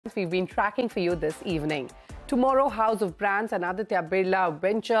we've been tracking for you this evening. TMRW House of Brands and Aditya Birla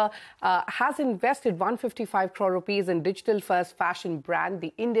venture has invested 155 crore rupees in digital-first fashion brand,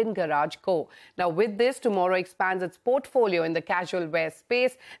 the Indian Garage Co. Now, with this, TMRW expands its portfolio in the casual wear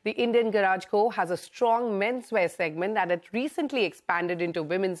space. The Indian Garage Co. has a strong menswear segment that it recently expanded into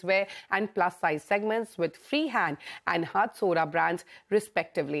women's wear and plus-size segments with Freehand and Hard Soda brands,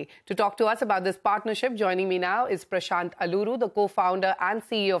 respectively. To talk to us about this partnership, joining me now is Prashanth, Aluru, the co-founder and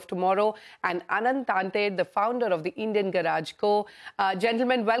CEO of TMRW, and Anant, Tanted, the founder of the Indian Garage Co.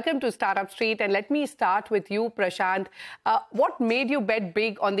 Gentlemen, welcome to Startup Street. And let me start with you, Prashanth. What made you bet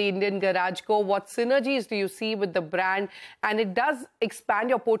big on the Indian Garage Co? What synergies do you see with the brand? And it does expand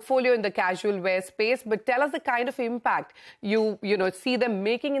your portfolio in the casual wear space, but tell us the kind of impact you see them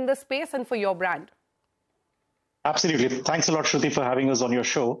making in the space and for your brand. Absolutely. Thanks a lot, Shruti, for having us on your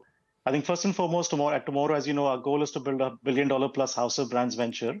show. I think first and foremost, at TMRW, as you know, our goal is to build a $1 billion plus house of brands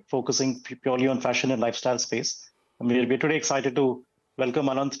venture, focusing purely on fashion and lifestyle space. And we're today excited to welcome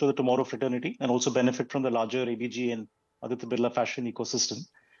Anant to the TMRW fraternity and also benefit from the larger ABG and Aditya Birla fashion ecosystem.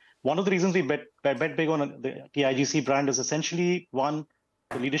 One of the reasons we bet big on the TIGC brand is essentially, one,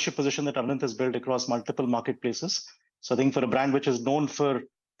 the leadership position that Anant has built across multiple marketplaces. So I think for a brand which is known for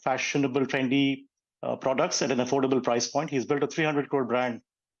fashionable, trendy products at an affordable price point, he's built a 300 crore brand,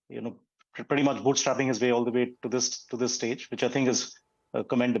 pretty much bootstrapping his way all the way to this stage, which I think is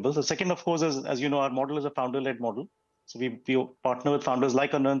commendable. The second, of course, is, as you know, our model is a founder-led model. So we partner with founders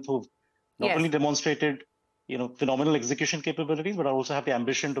like Anant, who've not only demonstrated, phenomenal execution capabilities, but also have the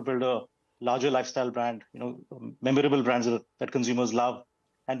ambition to build a larger lifestyle brand, memorable brands that consumers love.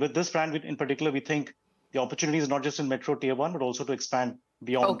 And with this brand in particular, we think the opportunity is not just in Metro Tier 1, but also to expand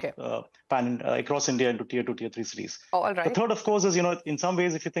beyond across India into Tier 2, Tier 3 cities. All right. The third, of course, is, in some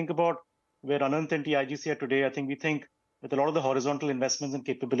ways, if you think about where Anant and TIGC are today, I think we think with a lot of the horizontal investments and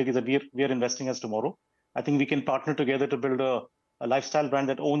capabilities that we are investing as TMRW, I think we can partner together to build a lifestyle brand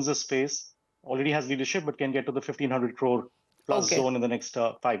that owns the space, already has leadership, but can get to the 1,500 crore plus zone in the next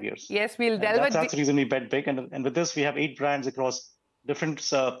 5 years. Yes, we'll delve. That's the reason we bet big. And with this, we have 8 brands across different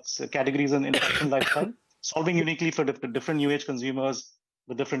categories in fashion lifestyle, solving uniquely for different new age consumers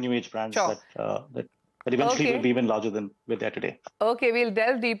with different new age brands that eventually will be even larger than we're there today. Okay, we'll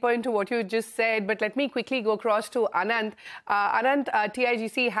delve deeper into what you just said, but let me quickly go across to Anant. Anant,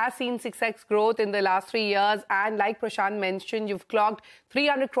 TIGC has seen 6x growth in the last 3 years, and like Prashanth mentioned, you've clocked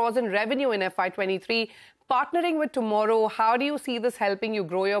 300 crores in revenue in FY23. Partnering with TMRW, how do you see this helping you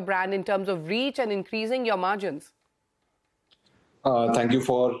grow your brand in terms of reach and increasing your margins? Thank you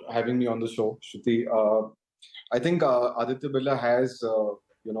for having me on the show, Shruti. I think Aditya Birla has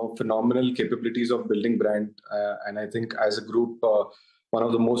phenomenal capabilities of building brand, and I think as a group, one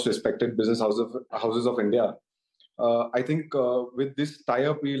of the most respected business houses of India. I think with this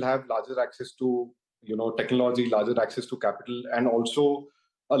tie-up, we'll have larger access to technology, larger access to capital, and also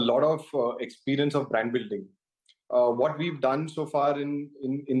a lot of experience of brand building. What we've done so far in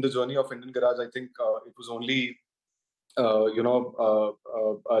the journey of Indian Garage, I think it was only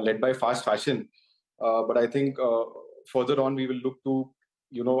led by fast fashion. But I think further on, we will look to,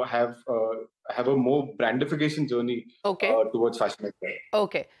 have a more brandification journey towards fashion as well.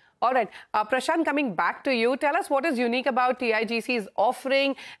 Okay. All right. Prashanth, coming back to you, tell us what is unique about TIGC's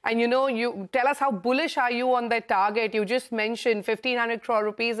offering. And, you tell us how bullish are you on that target? You just mentioned 1,500 crore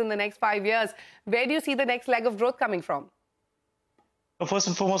rupees in the next 5 years. Where do you see the next leg of growth coming from? Well, first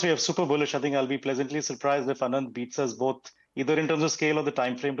and foremost, we are super bullish. I think I'll be pleasantly surprised if Anant beats us both, either in terms of scale or the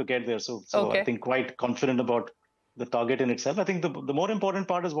time frame to get there. So I think quite confident about the target in itself. I think the more important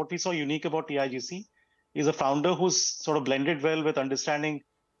part is what we saw unique about TIGC is a founder who's sort of blended well with understanding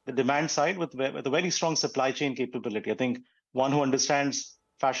the demand side with a very strong supply chain capability. I think one who understands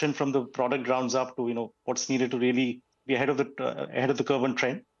fashion from the product grounds up to what's needed to really be ahead of the curve and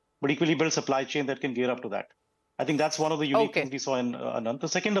trend, but equally build supply chain that can gear up to that. I think that's one of the unique things we saw in Anant. The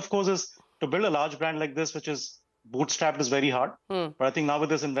second, of course, is to build a large brand like this, which is bootstrapped, is very hard. But I think now with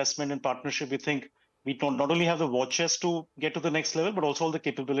this investment and partnership, we think we not only have the war chest to get to the next level, but also all the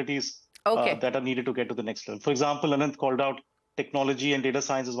capabilities that are needed to get to the next level. For example, Anant called out technology and data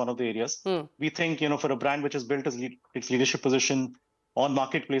science is one of the areas. We think, for a brand which has built its leadership position on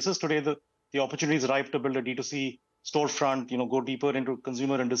marketplaces, today the opportunity is ripe to build a D2C storefront, go deeper into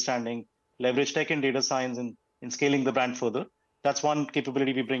consumer understanding, leverage tech and data science in scaling the brand further. That's one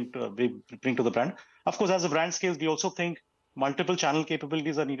capability we bring to the brand. Of course, as the brand scales, we also think multiple channel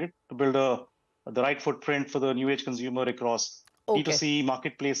capabilities are needed to build the right footprint for the new age consumer across D2C,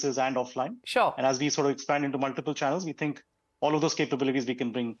 marketplaces, and offline. Sure. And as we sort of expand into multiple channels, we think all of those capabilities we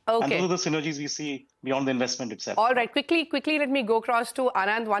can bring. Okay. And those are the synergies we see beyond the investment itself. All right, quickly, let me go across to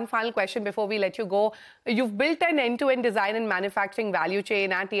Anant. One final question before we let you go. You've built an end-to-end design and manufacturing value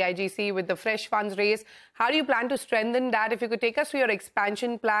chain at TIGC with the fresh funds raised. How do you plan to strengthen that? If you could take us through your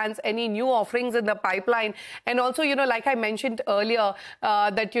expansion plans, any new offerings in the pipeline, and also, like I mentioned earlier,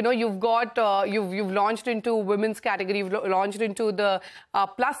 that you've got you've launched into women's category, you've launched into the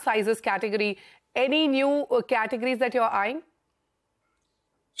plus sizes category. Any new categories that you're eyeing?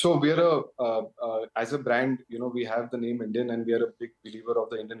 So we are as a brand, we have the name Indian, and we are a big believer of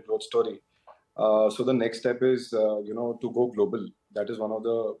the Indian growth story. So the next step is, to go global. That is one of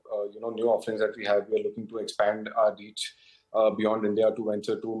the, new offerings that we have. We are looking to expand our reach beyond India, to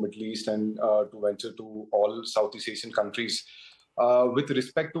venture to Middle East, and to venture to all Southeast Asian countries. With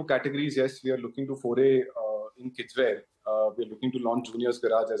respect to categories, yes, we are looking to foray in kidswear. We are looking to launch Junior's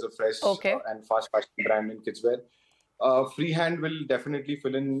Garage as a fresh and fast fashion brand in kidswear. Freehand will definitely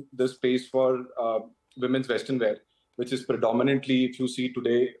fill in the space for women's western wear, which is predominantly, if you see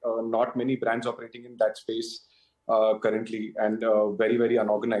today, not many brands operating in that space currently, and very, very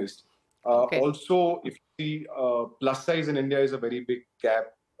unorganized. Also, if you see, plus size in India is a very big gap.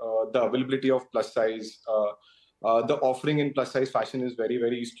 The availability of plus size, the offering in plus size fashion is very,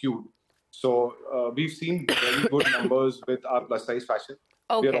 very skewed. So we've seen very good numbers with our plus size fashion.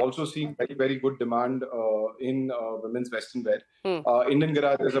 We are also seeing very, very good demand in women's western wear. Indian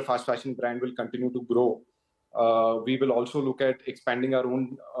Garage as a fast fashion brand will continue to grow. We will also look at expanding our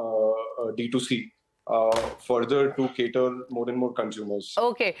own D2C further to cater more and more consumers.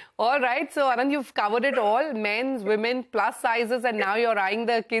 Okay. All right. So, Anand, you've covered it all. Men's, women, plus sizes, and now you're eyeing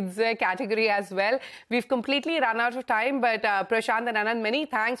the kids category as well. We've completely run out of time, but Prashanth and Anand, many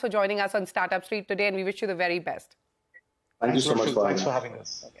thanks for joining us on Startup Street today, and we wish you the very best. Thank you so much. Thanks for having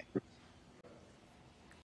us. Okay.